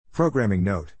Programming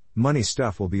note, Money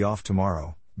Stuff will be off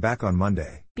tomorrow, back on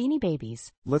Monday. Beanie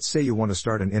Babies. Let's say you want to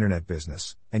start an internet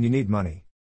business, and you need money.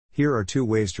 Here are 2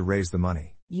 ways to raise the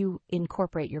money. You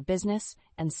incorporate your business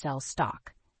and sell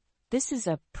stock. This is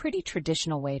a pretty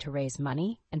traditional way to raise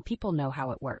money, and people know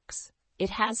how it works. It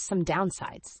has some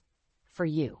downsides for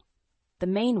you. The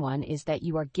main one is that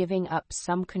you are giving up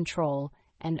some control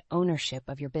and ownership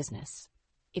of your business.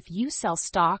 If you sell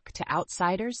stock to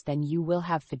outsiders, then you will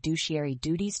have fiduciary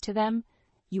duties to them.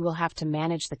 You will have to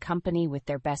manage the company with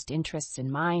their best interests in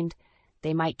mind.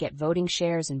 They might get voting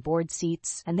shares and board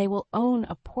seats, and they will own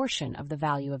a portion of the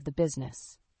value of the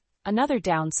business. Another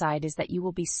downside is that you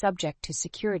will be subject to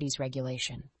securities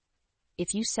regulation.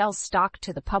 If you sell stock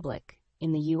to the public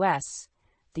in the U.S.,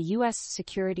 the U.S.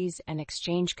 Securities and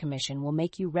Exchange Commission will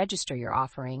make you register your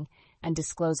offering and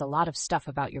disclose a lot of stuff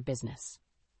about your business.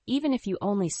 Even if you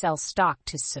only sell stock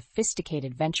to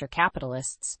sophisticated venture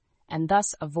capitalists and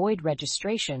thus avoid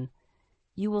registration,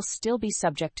 you will still be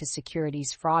subject to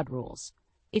securities fraud rules.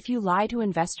 If you lie to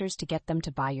investors to get them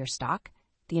to buy your stock,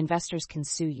 the investors can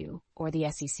sue you, or the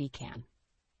SEC can.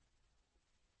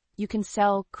 You can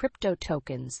sell crypto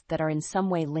tokens that are in some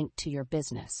way linked to your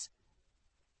business.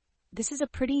 This is a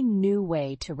pretty new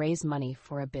way to raise money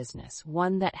for a business,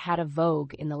 one that had a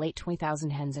vogue in the late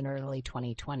 2010s and early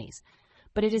 2020s.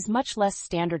 But it is much less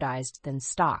standardized than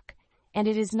stock, and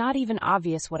it is not even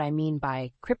obvious what I mean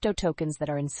by crypto tokens that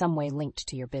are in some way linked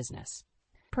to your business.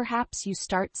 Perhaps you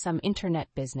start some internet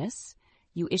business,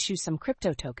 you issue some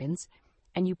crypto tokens,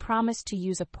 and you promise to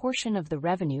use a portion of the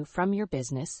revenue from your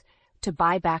business to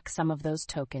buy back some of those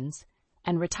tokens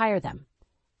and retire them,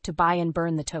 to buy and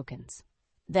burn the tokens.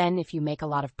 Then, if you make a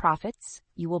lot of profits,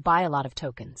 you will buy a lot of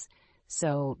tokens.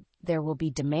 So there will be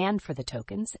demand for the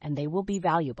tokens, and they will be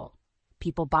valuable.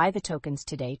 People buy the tokens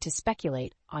today to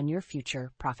speculate on your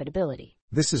future profitability.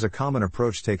 This is a common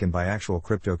approach taken by actual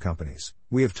crypto companies.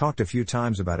 We have talked a few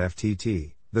times about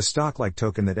FTT, the stock-like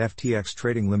token that FTX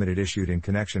Trading Limited issued in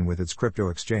connection with its crypto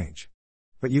exchange.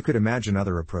 But you could imagine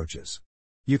other approaches.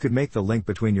 You could make the link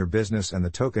between your business and the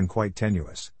token quite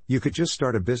tenuous. You could just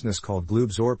start a business called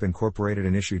Gloobzorp Incorporated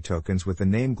and issue tokens with the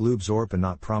name Gloobzorp and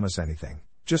not promise anything,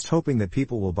 just hoping that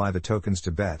people will buy the tokens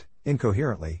to bet,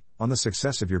 incoherently, on the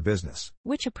success of your business.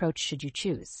 Which approach should you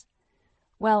choose?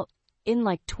 Well, in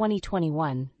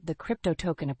 2021, the crypto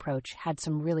token approach had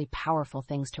some really powerful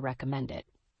things to recommend it.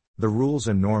 The rules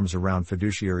and norms around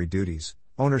fiduciary duties,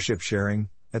 ownership sharing,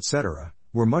 etc.,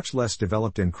 were much less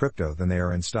developed in crypto than they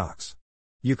are in stocks.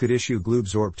 You could issue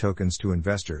Gloobzorp tokens to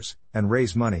investors, and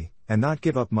raise money, and not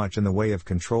give up much in the way of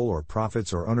control or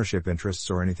profits or ownership interests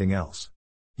or anything else.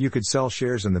 You could sell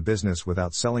shares in the business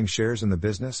without selling shares in the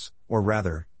business, or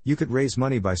rather, you could raise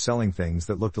money by selling things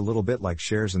that looked a little bit like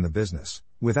shares in the business,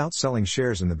 without selling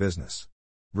shares in the business.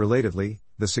 Relatedly,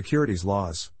 the securities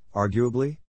laws,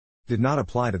 arguably, did not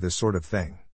apply to this sort of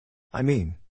thing. I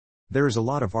mean, there is a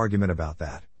lot of argument about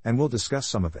that, and we'll discuss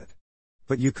some of it.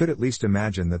 But you could at least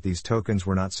imagine that these tokens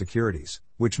were not securities,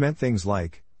 which meant things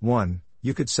like, 1.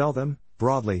 You could sell them,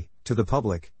 broadly, to the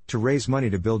public, to raise money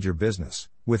to build your business,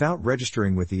 without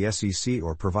registering with the SEC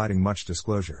or providing much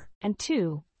disclosure. And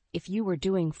 2, if you were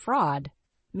doing fraud,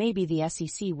 maybe the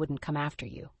SEC wouldn't come after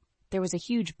you. There was a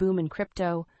huge boom in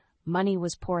crypto, money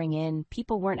was pouring in,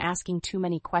 people weren't asking too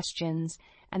many questions,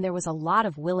 and there was a lot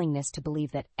of willingness to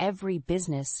believe that every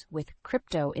business with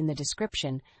crypto in the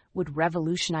description would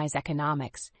revolutionize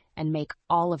economics and make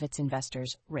all of its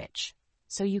investors rich.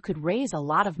 So you could raise a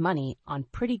lot of money on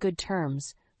pretty good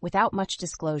terms without much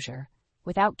disclosure,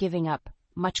 without giving up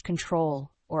much control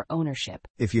or ownership.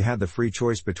 If you had the free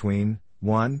choice between,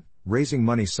 1. Raising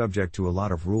money subject to a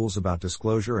lot of rules about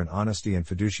disclosure and honesty and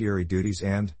fiduciary duties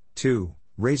and, 2.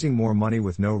 Raising more money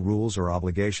with no rules or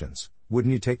obligations,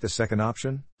 wouldn't you take the second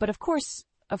option? But of course,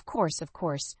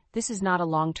 this is not a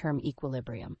long-term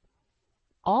equilibrium.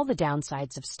 All the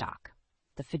downsides of stock,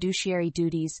 the fiduciary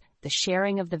duties, the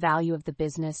sharing of the value of the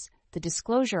business, the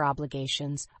disclosure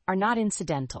obligations, are not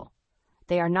incidental.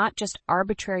 They are not just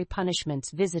arbitrary punishments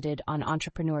visited on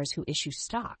entrepreneurs who issue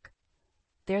stock.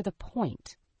 They're the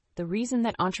point. The reason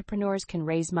that entrepreneurs can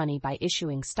raise money by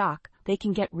issuing stock, they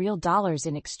can get real dollars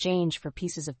in exchange for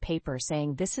pieces of paper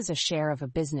saying this is a share of a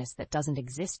business that doesn't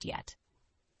exist yet,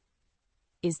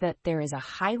 is that there is a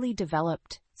highly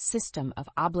developed system of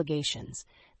obligations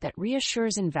that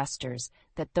reassures investors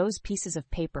that those pieces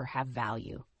of paper have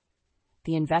value.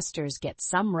 The investors get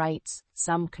some rights,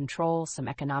 some control, some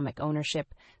economic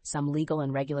ownership, some legal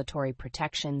and regulatory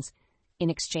protections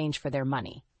in exchange for their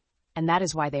money. And that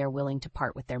is why they are willing to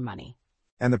part with their money.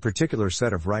 And the particular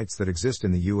set of rights that exist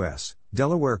in the U.S.,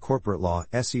 Delaware Corporate Law,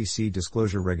 SEC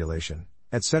Disclosure Regulation,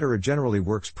 etc. generally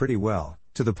works pretty well,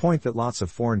 to the point that lots of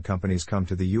foreign companies come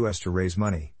to the US to raise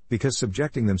money, because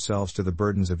subjecting themselves to the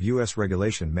burdens of US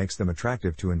regulation makes them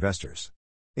attractive to investors.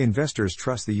 Investors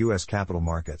trust the US capital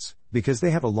markets, because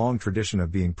they have a long tradition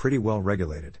of being pretty well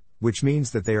regulated, which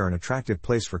means that they are an attractive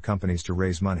place for companies to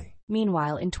raise money.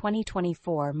 Meanwhile, in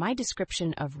 2024, my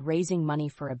description of raising money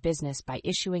for a business by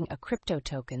issuing a crypto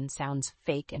token sounds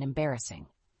fake and embarrassing.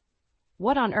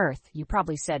 What on earth, you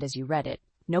probably said as you read it.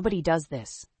 Nobody does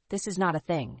this. This is not a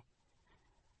thing.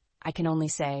 I can only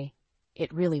say,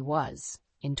 it really was,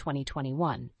 in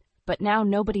 2021. But now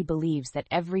nobody believes that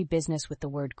every business with the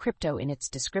word crypto in its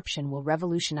description will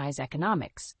revolutionize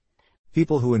economics.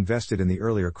 People who invested in the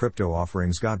earlier crypto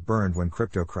offerings got burned when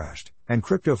crypto crashed, and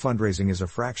crypto fundraising is a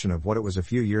fraction of what it was a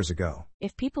few years ago.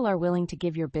 If people are willing to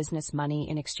give your business money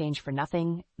in exchange for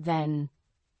nothing, then,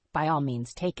 by all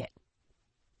means, take it.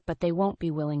 But they won't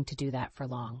be willing to do that for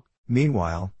long.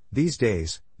 Meanwhile, these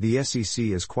days, the SEC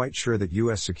is quite sure that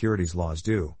US securities laws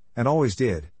do, and always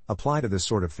did, apply to this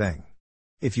sort of thing.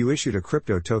 If you issued a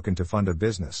crypto token to fund a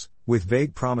business, with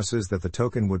vague promises that the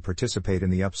token would participate in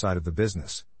the upside of the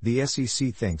business, the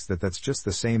SEC thinks that that's just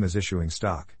the same as issuing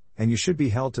stock, and you should be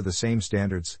held to the same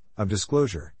standards, of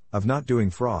disclosure, of not doing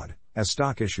fraud, as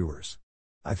stock issuers.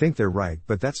 I think they're right,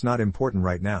 but that's not important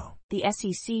right now. The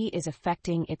SEC is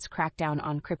effecting its crackdown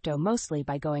on crypto mostly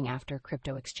by going after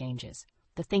crypto exchanges.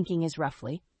 The thinking is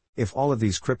roughly, if all of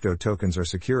these crypto tokens are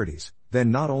securities, then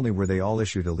not only were they all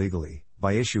issued illegally,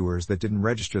 by issuers that didn't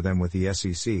register them with the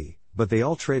SEC, but they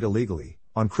all trade illegally,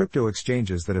 on crypto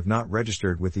exchanges that have not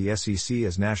registered with the SEC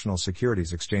as national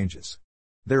securities exchanges.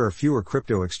 There are fewer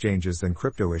crypto exchanges than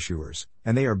crypto issuers,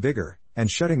 and they are bigger,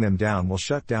 and shutting them down will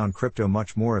shut down crypto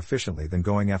much more efficiently than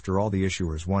going after all the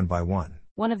issuers one by one.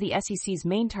 One of the SEC's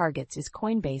main targets is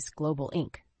Coinbase Global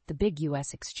Inc., the big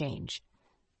US exchange.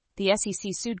 The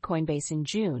SEC sued Coinbase in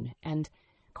June, and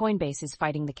Coinbase is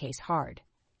fighting the case hard.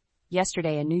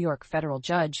 Yesterday, a New York federal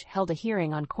judge held a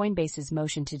hearing on Coinbase's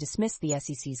motion to dismiss the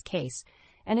SEC's case,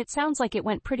 and it sounds like it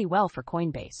went pretty well for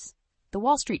Coinbase. The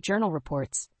Wall Street Journal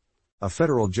reports, a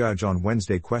federal judge on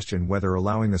Wednesday questioned whether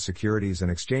allowing the Securities and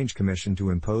Exchange Commission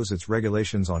to impose its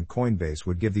regulations on Coinbase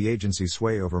would give the agency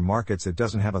sway over markets it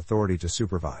doesn't have authority to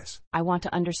supervise. I want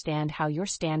to understand how your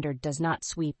standard does not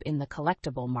sweep in the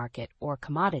collectible market or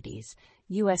commodities,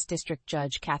 U.S. District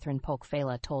Judge Catherine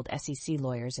Polk-Fela told SEC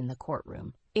lawyers in the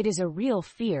courtroom. It is a real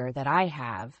fear that I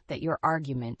have that your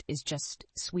argument is just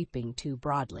sweeping too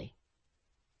broadly.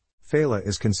 Fela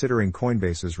is considering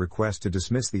Coinbase's request to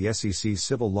dismiss the SEC's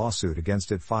civil lawsuit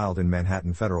against it filed in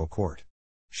Manhattan federal court.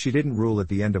 She didn't rule at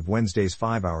the end of Wednesday's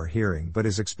 5-hour hearing but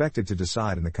is expected to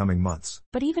decide in the coming months.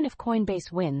 But even if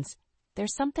Coinbase wins,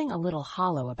 there's something a little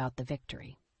hollow about the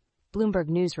victory. Bloomberg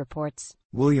News reports,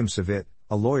 William Savit,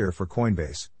 a lawyer for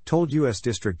Coinbase, told U.S.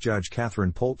 District Judge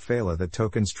Catherine Polk-Fela that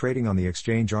tokens trading on the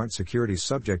exchange aren't securities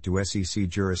subject to SEC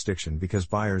jurisdiction because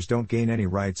buyers don't gain any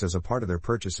rights as a part of their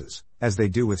purchases, as they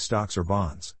do with stocks or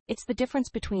bonds. It's the difference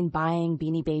between buying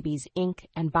Beanie Babies Inc.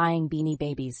 and buying Beanie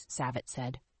Babies, Savit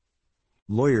said.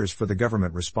 Lawyers for the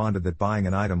government responded that buying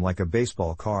an item like a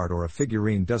baseball card or a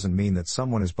figurine doesn't mean that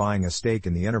someone is buying a stake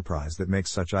in the enterprise that makes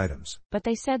such items. But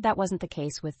they said that wasn't the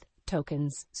case with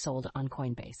tokens sold on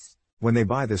Coinbase. When they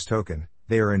buy this token,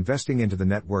 they are investing into the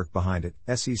network behind it,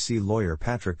 SEC lawyer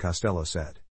Patrick Costello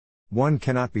said. One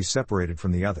cannot be separated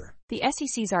from the other. The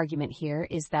SEC's argument here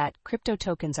is that crypto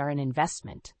tokens are an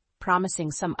investment,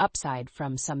 promising some upside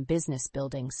from some business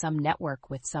building some network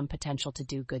with some potential to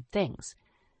do good things.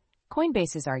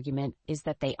 Coinbase's argument is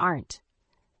that they aren't,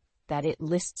 that it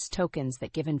lists tokens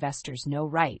that give investors no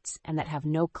rights and that have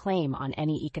no claim on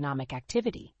any economic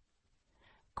activity.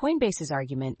 Coinbase's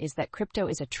argument is that crypto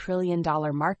is a $1 trillion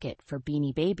market for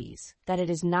Beanie Babies, that it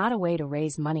is not a way to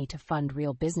raise money to fund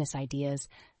real business ideas,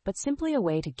 but simply a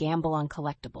way to gamble on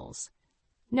collectibles.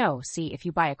 No, see, if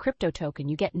you buy a crypto token,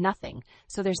 you get nothing,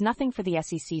 so there's nothing for the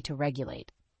SEC to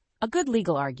regulate. A good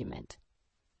legal argument.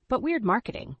 But weird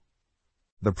marketing.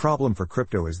 The problem for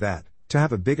crypto is that, to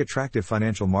have a big attractive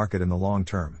financial market in the long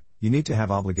term, you need to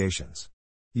have obligations.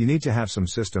 You need to have some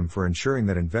system for ensuring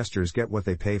that investors get what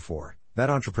they pay for, that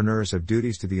entrepreneurs have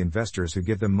duties to the investors who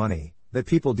give them money, that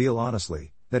people deal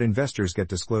honestly, that investors get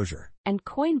disclosure. And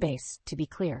Coinbase, to be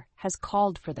clear, has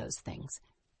called for those things.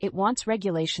 It wants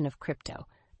regulation of crypto,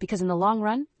 because in the long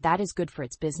run, that is good for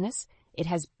its business. It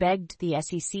has begged the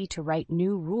SEC to write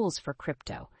new rules for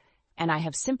crypto, and I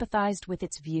have sympathized with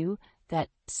its view that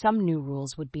some new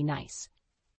rules would be nice.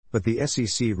 But the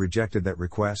SEC rejected that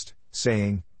request,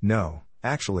 saying, no,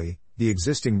 actually, the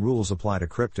existing rules apply to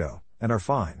crypto, and are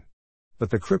fine. But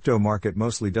the crypto market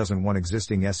mostly doesn't want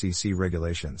existing SEC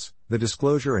regulations, the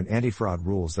disclosure and anti-fraud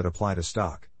rules that apply to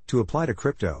stock, to apply to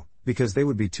crypto, because they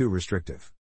would be too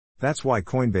restrictive. That's why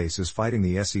Coinbase is fighting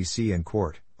the SEC in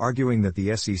court, arguing that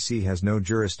the SEC has no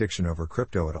jurisdiction over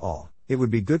crypto at all. It would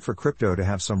be good for crypto to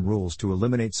have some rules to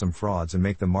eliminate some frauds and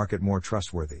make the market more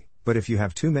trustworthy. But if you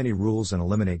have too many rules and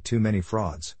eliminate too many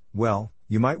frauds, well,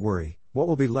 you might worry, what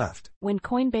will be left? When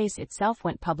Coinbase itself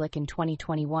went public in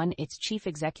 2021, its chief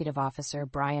executive officer,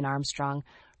 Brian Armstrong,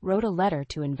 wrote a letter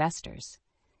to investors.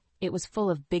 It was full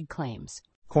of big claims.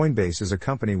 Coinbase is a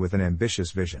company with an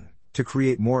ambitious vision, to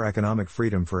create more economic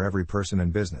freedom for every person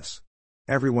and business.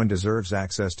 Everyone deserves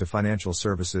access to financial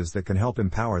services that can help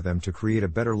empower them to create a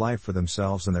better life for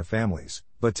themselves and their families,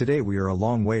 but today we are a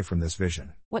long way from this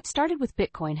vision. What started with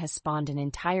Bitcoin has spawned an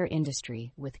entire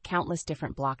industry with countless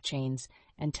different blockchains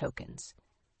and tokens.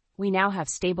 We now have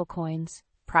stablecoins,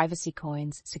 privacy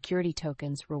coins, security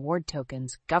tokens, reward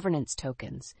tokens, governance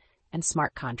tokens, and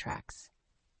smart contracts.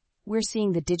 We're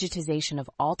seeing the digitization of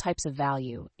all types of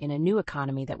value in a new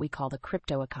economy that we call the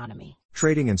crypto economy.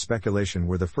 Trading and speculation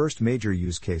were the first major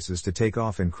use cases to take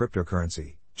off in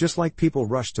cryptocurrency, just like people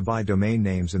rushed to buy domain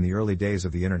names in the early days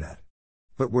of the internet.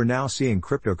 But we're now seeing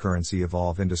cryptocurrency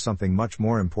evolve into something much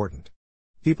more important.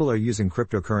 People are using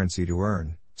cryptocurrency to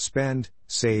earn, spend,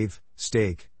 save,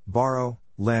 stake, borrow,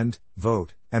 lend,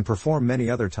 vote, and perform many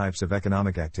other types of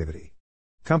economic activity.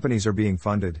 Companies are being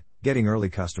funded, getting early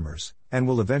customers, and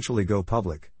will eventually go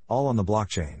public, all on the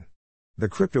blockchain. The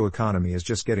crypto economy is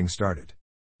just getting started.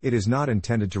 It is not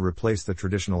intended to replace the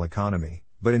traditional economy,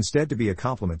 but instead to be a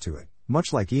complement to it,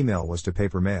 much like email was to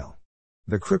paper mail.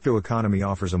 The crypto economy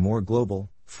offers a more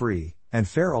global, free, and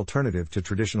fair alternative to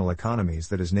traditional economies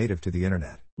that is native to the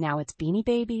internet. Now it's Beanie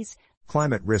Babies.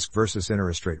 Climate risk versus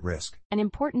interest rate risk. An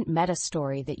important meta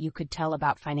story that you could tell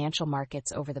about financial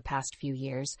markets over the past few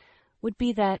years would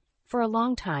be that, for a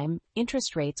long time,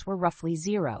 interest rates were roughly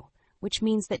zero, which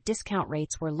means that discount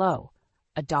rates were low.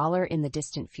 $1 in the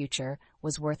distant future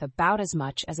was worth about as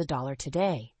much as $1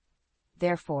 today.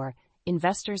 Therefore,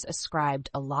 investors ascribed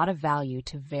a lot of value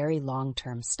to very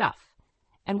long-term stuff,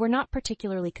 and were not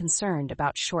particularly concerned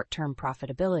about short-term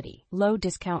profitability. Low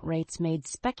discount rates made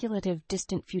speculative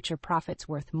distant future profits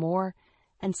worth more,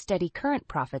 and steady current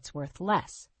profits worth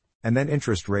less. And then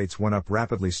interest rates went up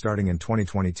rapidly starting in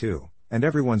 2022, and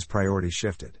everyone's priorities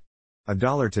shifted.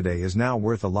 $1 today is now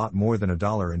worth a lot more than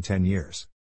 $1 in 10 years.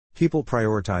 People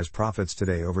prioritize profits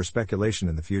today over speculation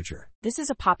in the future. This is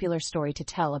a popular story to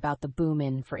tell about the boom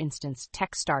in, for instance,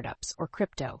 tech startups or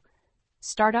crypto.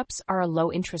 Startups are a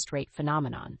low interest rate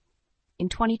phenomenon. In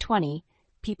 2020,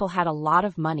 people had a lot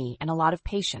of money and a lot of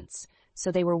patience,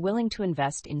 so they were willing to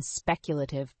invest in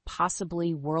speculative,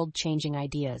 possibly world-changing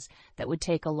ideas that would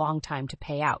take a long time to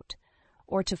pay out,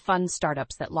 or to fund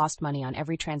startups that lost money on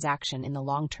every transaction in the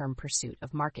long-term pursuit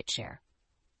of market share.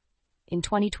 In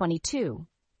 2022,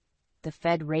 the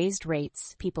Fed raised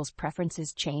rates, people's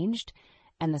preferences changed,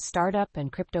 and the startup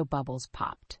and crypto bubbles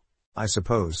popped. I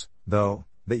suppose, though,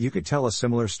 that you could tell a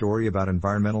similar story about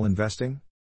environmental investing?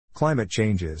 Climate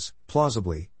change is,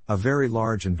 plausibly, a very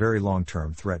large and very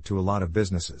long-term threat to a lot of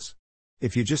businesses.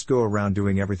 If you just go around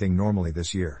doing everything normally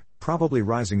this year, probably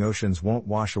rising oceans won't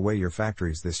wash away your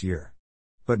factories this year.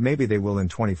 But maybe they will in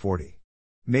 2040.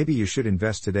 Maybe you should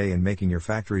invest today in making your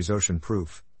factories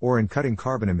ocean-proof, or in cutting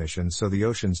carbon emissions so the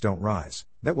oceans don't rise.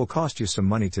 That will cost you some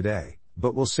money today,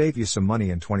 but will save you some money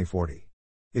in 2040.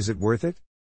 Is it worth it?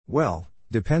 Well,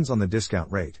 depends on the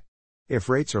discount rate. If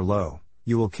rates are low,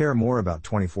 you will care more about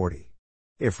 2040.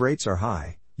 If rates are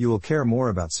high, you will care more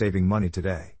about saving money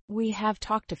today. We have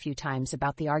talked a few times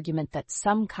about the argument that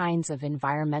some kinds of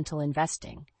environmental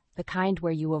investing, the kind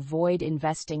where you avoid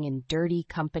investing in dirty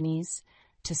companies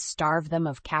to starve them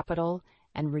of capital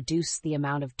and reduce the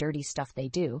amount of dirty stuff they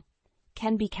do,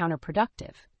 can be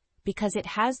counterproductive, because it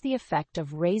has the effect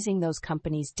of raising those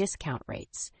companies' discount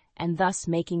rates and thus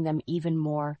making them even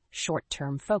more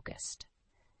short-term focused.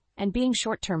 And being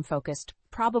short-term focused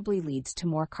probably leads to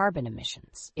more carbon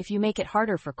emissions. If you make it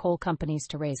harder for coal companies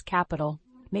to raise capital,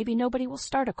 maybe nobody will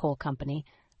start a coal company,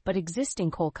 but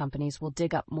existing coal companies will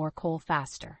dig up more coal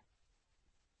faster.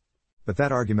 But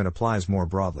that argument applies more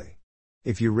broadly.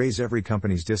 If you raise every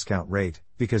company's discount rate,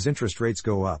 because interest rates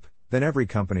go up, then every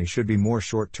company should be more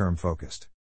short-term focused.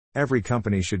 Every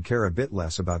company should care a bit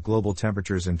less about global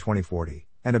temperatures in 2040,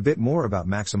 and a bit more about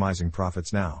maximizing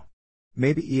profits now.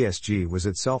 Maybe ESG was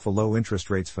itself a low interest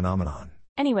rates phenomenon.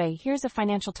 Anyway, here's a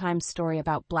Financial Times story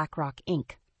about BlackRock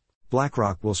Inc.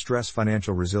 BlackRock will stress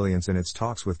financial resilience in its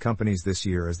talks with companies this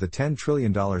year as the $10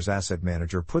 trillion asset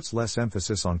manager puts less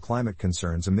emphasis on climate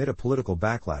concerns amid a political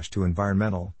backlash to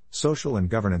environmental, social and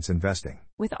governance investing.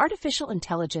 With artificial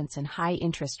intelligence and high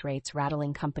interest rates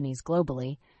rattling companies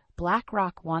globally,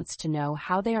 BlackRock wants to know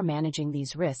how they are managing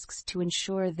these risks to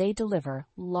ensure they deliver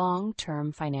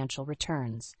long-term financial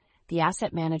returns, the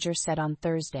asset manager said on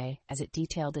Thursday as it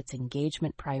detailed its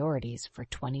engagement priorities for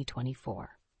 2024.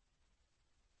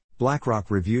 BlackRock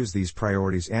reviews these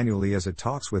priorities annually as it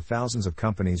talks with thousands of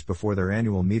companies before their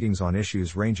annual meetings on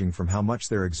issues ranging from how much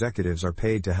their executives are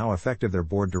paid to how effective their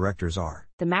board directors are.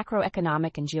 The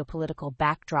macroeconomic and geopolitical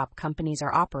backdrop companies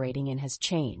are operating in has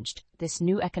changed. This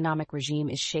new economic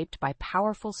regime is shaped by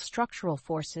powerful structural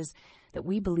forces that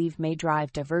we believe may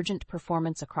drive divergent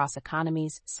performance across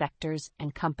economies, sectors,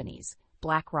 and companies,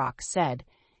 BlackRock said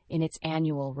in its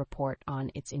annual report on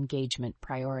its engagement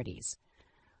priorities.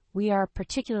 We are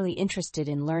particularly interested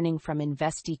in learning from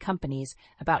investee companies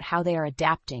about how they are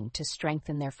adapting to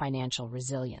strengthen their financial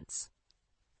resilience.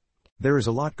 There is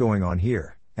a lot going on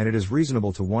here, and it is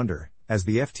reasonable to wonder, as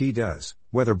the FT does,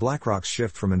 whether BlackRock's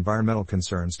shift from environmental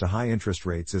concerns to high interest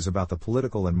rates is about the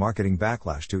political and marketing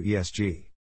backlash to ESG.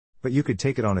 But you could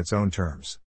take it on its own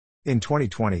terms. In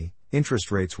 2020, interest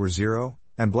rates were zero,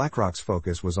 and BlackRock's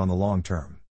focus was on the long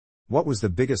term. What was the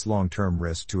biggest long-term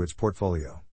risk to its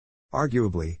portfolio?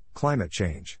 Arguably, climate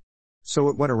change. So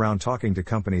it went around talking to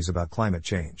companies about climate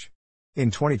change.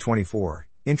 In 2024,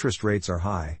 interest rates are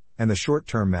high, and the short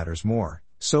term matters more,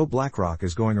 so BlackRock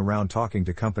is going around talking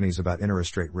to companies about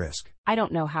interest rate risk. I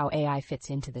don't know how AI fits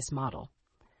into this model.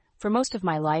 For most of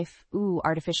my life,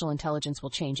 artificial intelligence will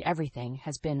change everything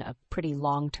has been a pretty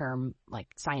long-term, like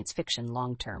science fiction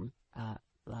long-term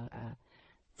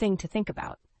thing to think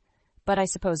about. But I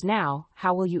suppose now,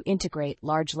 how will you integrate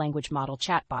large language model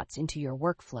chatbots into your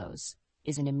workflows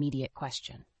is an immediate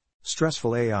question.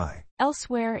 Stressful AI.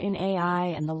 Elsewhere in AI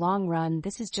and the long run,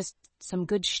 this is just some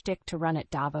good shtick to run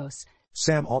at Davos.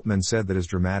 Sam Altman said that his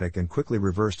dramatic and quickly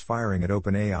reversed firing at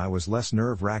OpenAI was less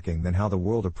nerve-wracking than how the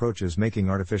world approaches making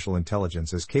artificial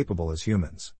intelligence as capable as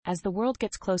humans. As the world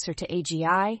gets closer to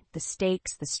AGI, the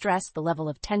stakes, the stress, the level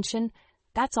of tension,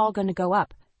 that's all going to go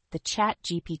up. The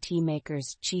ChatGPT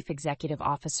maker's chief executive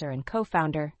officer and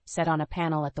co-founder said on a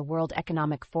panel at the World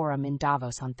Economic Forum in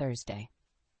Davos on Thursday.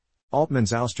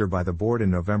 Altman's ouster by the board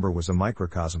in November was a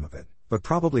microcosm of it, but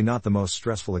probably not the most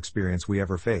stressful experience we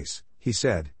ever face, he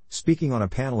said, speaking on a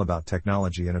panel about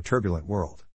technology in a turbulent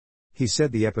world. He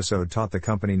said the episode taught the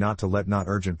company not to let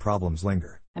urgent problems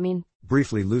linger.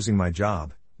 Briefly losing my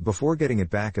job, before getting it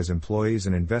back as employees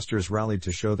and investors rallied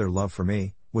to show their love for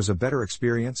me, was a better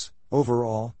experience,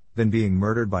 overall, than being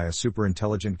murdered by a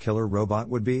super-intelligent killer robot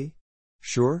would be?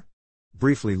 Sure.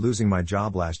 Briefly losing my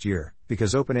job last year,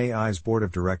 because OpenAI's board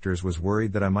of directors was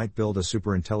worried that I might build a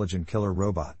super-intelligent killer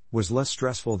robot, was less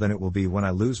stressful than it will be when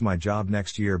I lose my job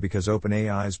next year because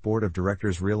OpenAI's board of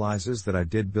directors realizes that I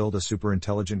did build a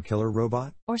super-intelligent killer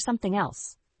robot? Or something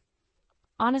else.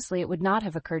 Honestly, it would not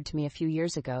have occurred to me a few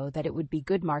years ago that it would be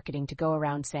good marketing to go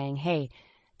around saying, hey,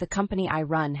 the company I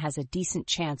run has a decent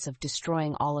chance of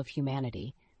destroying all of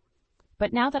humanity.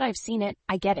 But now that I've seen it,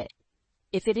 I get it.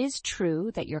 If it is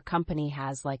true that your company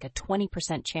has like a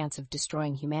 20% chance of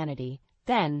destroying humanity,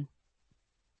 then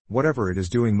whatever it is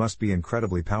doing must be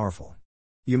incredibly powerful.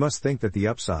 You must think that the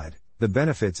upside, the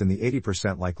benefits in the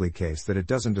 80% likely case that it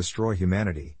doesn't destroy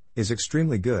humanity, is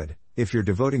extremely good, if you're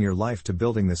devoting your life to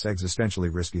building this existentially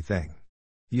risky thing.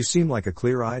 You seem like a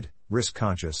clear-eyed,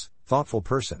 risk-conscious, thoughtful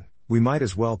person. We might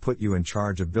as well put you in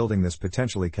charge of building this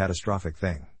potentially catastrophic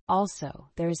thing. Also,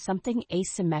 there is something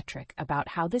asymmetric about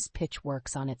how this pitch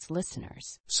works on its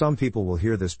listeners. Some people will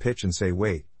hear this pitch and say,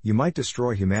 wait, you might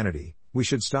destroy humanity, we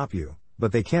should stop you,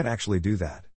 but they can't actually do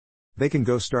that. They can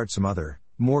go start some other,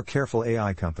 more careful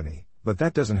AI company, but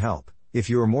that doesn't help. If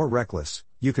you are more reckless,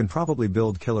 you can probably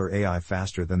build killer AI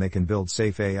faster than they can build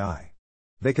safe AI.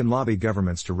 They can lobby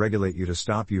governments to regulate you to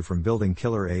stop you from building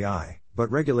killer AI,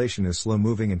 but regulation is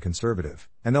slow-moving and conservative,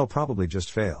 and they'll probably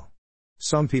just fail.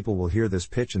 Some people will hear this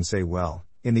pitch and say, well,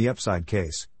 in the upside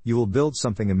case, you will build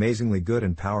something amazingly good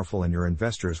and powerful and your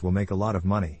investors will make a lot of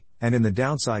money, and in the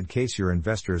downside case your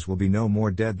investors will be no more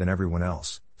dead than everyone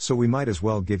else, so we might as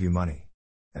well give you money.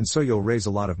 And so you'll raise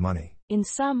a lot of money. In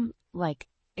some,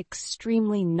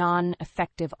 extremely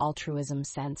non-effective altruism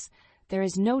sense, there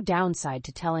is no downside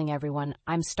to telling everyone,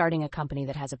 I'm starting a company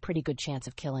that has a pretty good chance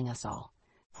of killing us all.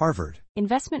 Harvard.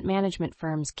 Investment management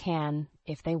firms can,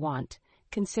 if they want,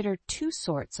 consider two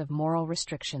sorts of moral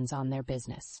restrictions on their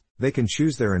business. They can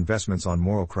choose their investments on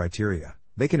moral criteria.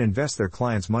 They can invest their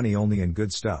clients' money only in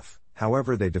good stuff,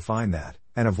 however they define that,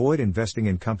 and avoid investing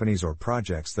in companies or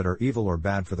projects that are evil or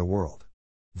bad for the world.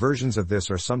 Versions of this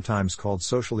are sometimes called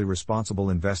socially responsible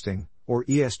investing, or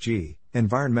ESG,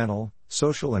 environmental,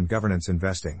 social and governance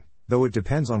investing, Though it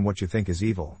depends on what you think is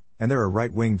evil, and there are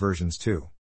right-wing versions too.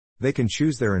 They can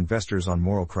choose their investors on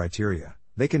moral criteria,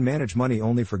 they can manage money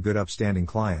only for good upstanding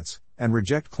clients, and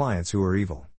reject clients who are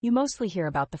evil. You mostly hear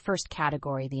about the first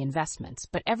category, the investments,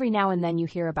 but every now and then you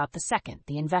hear about the second,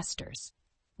 the investors.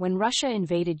 When Russia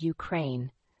invaded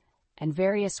Ukraine, and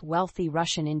various wealthy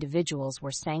Russian individuals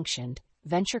were sanctioned,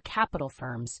 venture capital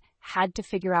firms had to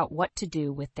figure out what to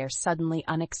do with their suddenly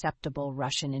unacceptable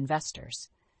Russian investors.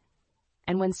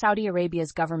 And when Saudi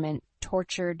Arabia's government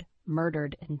tortured,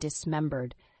 murdered, and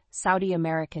dismembered Saudi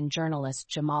American journalist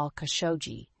Jamal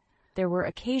Khashoggi, there were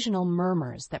occasional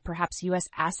murmurs that perhaps U.S.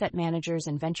 asset managers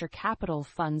and venture capital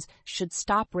funds should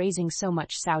stop raising so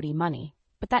much Saudi money,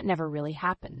 but that never really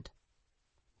happened.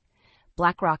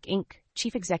 BlackRock Inc.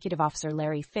 Chief Executive Officer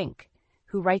Larry Fink,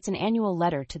 who writes an annual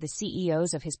letter to the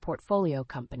CEOs of his portfolio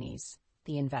companies,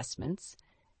 the investments,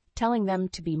 telling them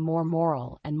to be more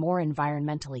moral and more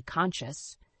environmentally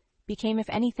conscious, became, if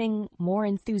anything, more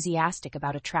enthusiastic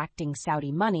about attracting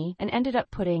Saudi money and ended up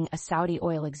putting a Saudi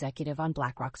oil executive on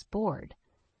BlackRock's board.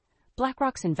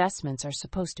 BlackRock's investments are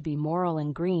supposed to be moral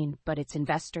and green, but its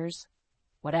investors,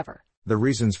 whatever. The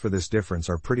reasons for this difference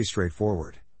are pretty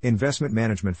straightforward. Investment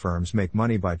management firms make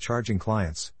money by charging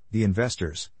clients, the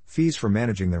investors, fees for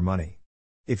managing their money.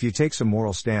 If you take some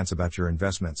moral stance about your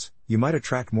investments, you might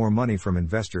attract more money from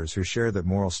investors who share that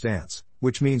moral stance,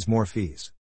 which means more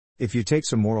fees. If you take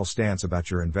some moral stance about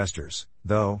your investors,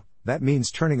 though, that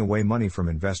means turning away money from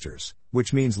investors,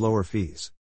 which means lower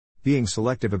fees. Being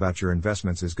selective about your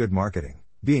investments is good marketing.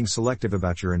 Being selective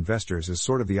about your investors is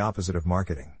sort of the opposite of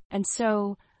marketing. And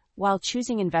so, while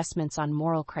choosing investments on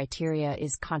moral criteria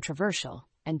is controversial,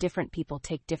 and different people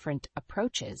take different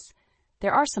approaches,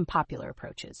 there are some popular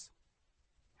approaches.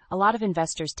 A lot of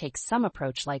investors take some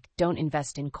approach like don't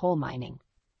invest in coal mining.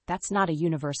 That's not a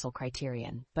universal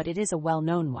criterion, but it is a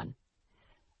well-known one.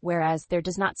 Whereas there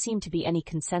does not seem to be any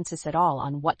consensus at all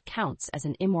on what counts as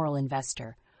an immoral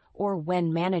investor, or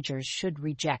when managers should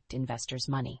reject investors'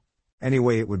 money.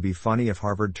 Anyway, it would be funny if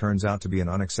Harvard turns out to be an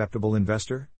unacceptable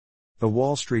investor? The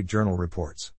Wall Street Journal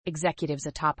reports. Executives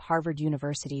atop Harvard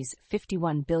University's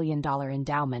 $51 billion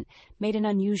endowment made an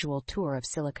unusual tour of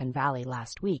Silicon Valley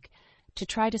last week to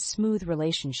try to smooth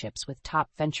relationships with top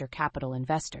venture capital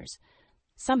investors.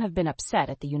 Some have been upset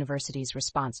at the university's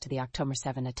response to the October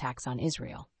 7 attacks on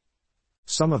Israel.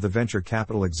 Some of the venture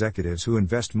capital executives who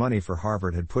invest money for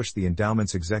Harvard had pushed the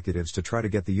endowment's executives to try to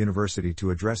get the university to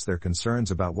address their concerns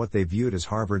about what they viewed as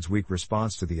Harvard's weak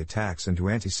response to the attacks and to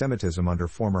anti-Semitism under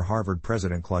former Harvard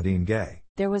President Claudine Gay.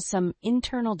 There was some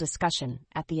internal discussion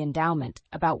at the endowment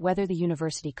about whether the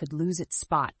university could lose its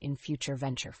spot in future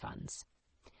venture funds.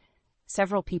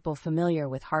 Several people familiar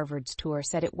with Harvard's tour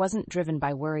said it wasn't driven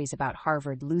by worries about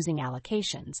Harvard losing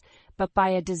allocations, but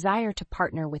by a desire to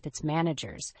partner with its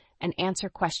managers and answer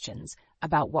questions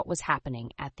about what was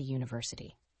happening at the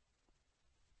university.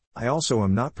 I also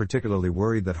am not particularly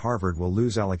worried that Harvard will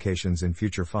lose allocations in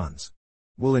future funds.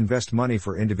 We'll invest money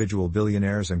for individual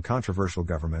billionaires and controversial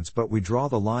governments, but we draw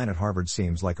the line at Harvard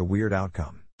seems like a weird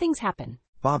outcome. Things happen.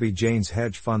 Bobby Jane's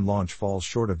hedge fund launch falls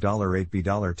short of $8B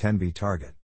 $10B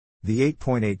target. The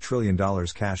 $8.8 trillion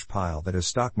cash pile that is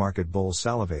stock market bulls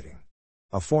salivating.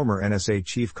 A former NSA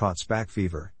chief caught SPAC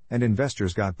fever, and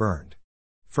investors got burned.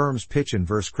 Firms pitch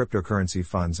inverse cryptocurrency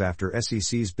funds after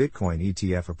SEC's Bitcoin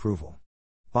ETF approval.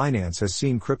 Binance has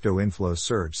seen crypto inflows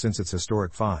surge since its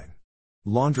historic fine.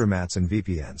 Laundromats and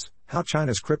VPNs, how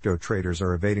China's crypto traders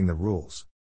are evading the rules.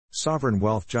 Sovereign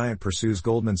wealth giant pursues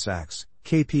Goldman Sachs,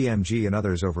 KPMG and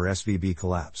others over SVB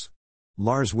collapse.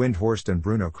 Lars Windhorst and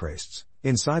Bruno Krests,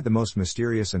 inside the most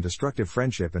mysterious and destructive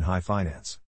friendship in high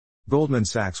finance. Goldman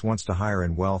Sachs wants to hire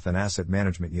in wealth and asset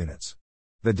management units.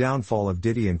 The downfall of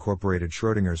Diddy Incorporated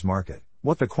Schrodinger's market,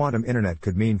 what the quantum internet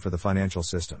could mean for the financial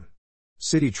system.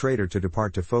 City trader to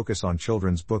depart to focus on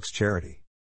children's books charity.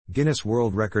 Guinness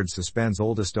World Records suspends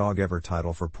oldest dog ever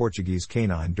title for Portuguese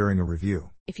canine during a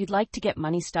review. If you'd like to get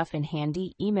MoneyStuff in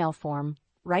handy email form,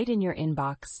 right in your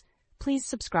inbox, please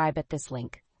subscribe at this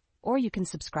link. Or you can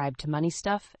subscribe to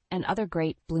MoneyStuff and other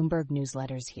great Bloomberg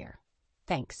newsletters here.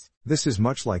 Thanks. This is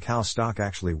much like how stock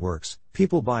actually works.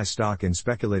 People buy stock in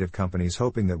speculative companies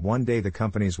hoping that one day the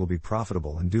companies will be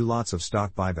profitable and do lots of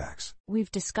stock buybacks.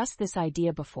 We've discussed this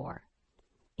idea before.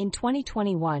 In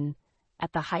 2021,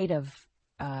 at the height of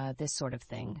this sort of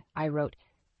thing, I wrote,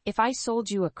 if I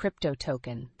sold you a crypto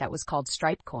token that was called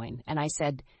Stripe Coin, and I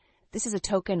said, this is a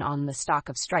token on the stock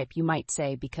of Stripe, you might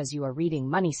say, because you are reading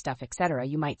MoneyStuff, etc.,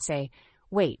 you might say,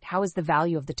 wait, how is the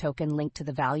value of the token linked to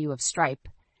the value of Stripe?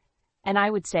 And I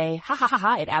would say, ha ha ha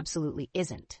ha, it absolutely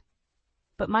isn't.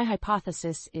 But my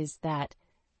hypothesis is that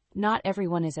not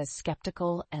everyone is as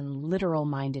skeptical and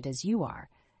literal-minded as you are,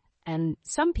 and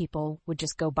some people would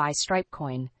just go buy Stripe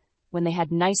coin when they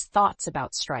had nice thoughts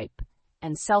about Stripe,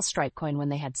 and sell Stripe coin when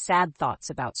they had sad thoughts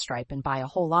about Stripe, and buy a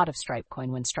whole lot of Stripe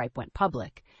coin when Stripe went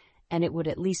public, and it would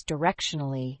at least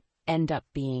directionally end up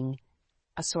being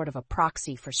a sort of a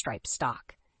proxy for Stripe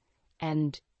stock.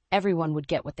 And everyone would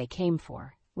get what they came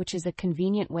for, which is a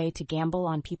convenient way to gamble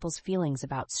on people's feelings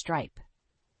about Stripe.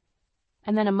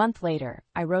 And then a month later,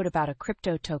 I wrote about a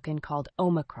crypto token called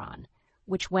Omicron,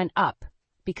 which went up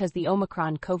because the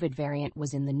Omicron COVID variant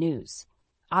was in the news.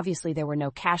 Obviously, there were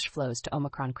no cash flows to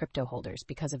Omicron crypto holders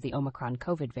because of the Omicron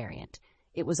COVID variant.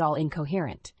 It was all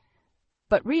incoherent,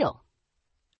 but real.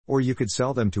 Or you could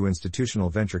sell them to institutional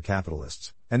venture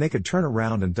capitalists, and they could turn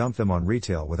around and dump them on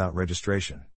retail without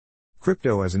registration.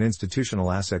 Crypto as an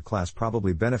institutional asset class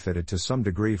probably benefited to some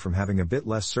degree from having a bit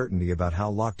less certainty about how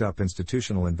locked up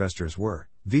institutional investors were.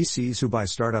 VCs who buy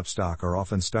startup stock are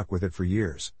often stuck with it for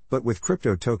years, but with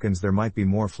crypto tokens there might be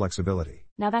more flexibility.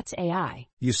 Now that's AI.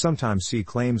 You sometimes see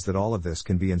claims that all of this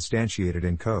can be instantiated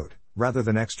in code, rather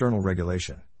than external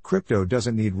regulation. Crypto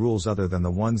doesn't need rules other than the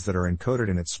ones that are encoded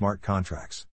in its smart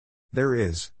contracts. There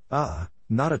is,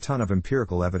 not a ton of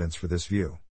empirical evidence for this view.